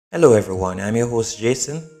Hello everyone, I'm your host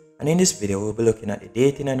Jason, and in this video we'll be looking at the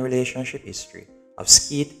dating and relationship history of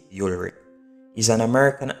Skeet Ulrich. He's an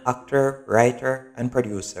American actor, writer, and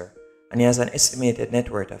producer, and he has an estimated net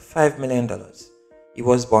worth of $5 million. He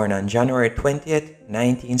was born on January 20th,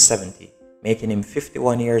 1970, making him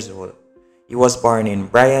 51 years old. He was born in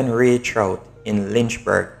Brian Ray Trout in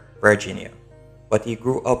Lynchburg, Virginia, but he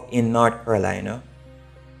grew up in North Carolina.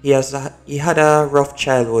 He had a rough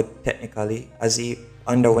childhood technically, as he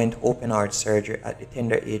underwent open heart surgery at the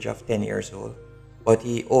tender age of 10 years old, but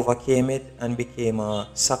he overcame it and became a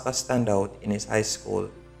soccer standout in his high school.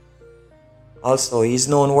 Also, he is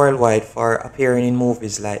known worldwide for appearing in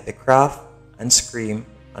movies like The Craft and Scream,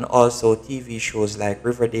 and also TV shows like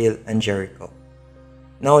Riverdale and Jericho.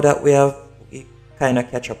 Now that we kind of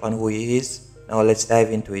catch up on who he is, now let's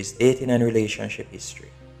dive into his dating and relationship history.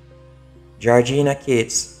 Georgina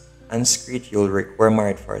Cates and Skeet Ulrich were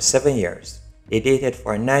married for 7 years. They dated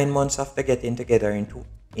for 9 months after getting together in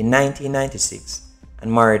 1996 and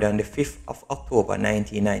married on the 5th of October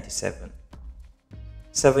 1997.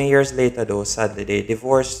 7 years later though, sadly, they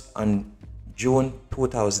divorced on June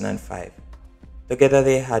 2005. Together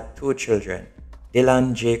they had 2 children,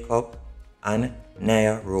 Dylan Jacob and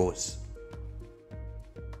Nia Rose.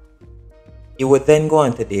 He would then go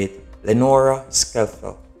on to date Leonora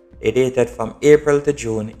Scelfo. They dated from April to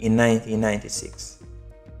June in 1996.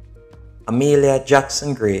 Amelia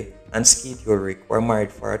Jackson Gray and Skeet Ulrich were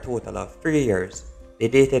married for a total of 3 years. They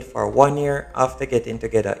dated for 1 year after getting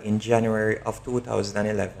together in January of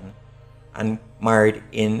 2011 and married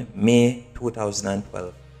in May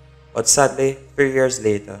 2012. But sadly, 3 years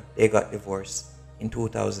later, they got divorced in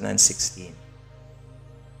 2016.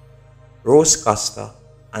 Rose Costa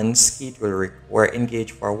and Skeet Ulrich were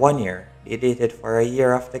engaged for 1 year. They dated for a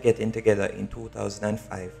year after getting together in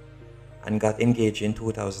 2005 and got engaged in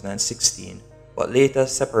 2016, but later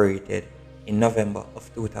separated in November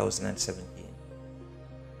of 2017.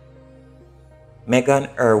 Megan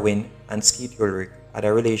Irwin and Skeet Ulrich had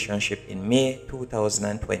a relationship in May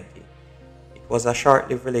 2020. It was a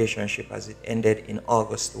short-lived relationship as it ended in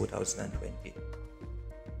August 2020.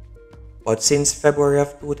 But since February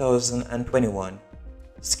of 2021,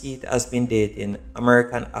 Skeet has been dating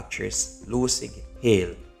American actress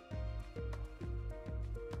Hale.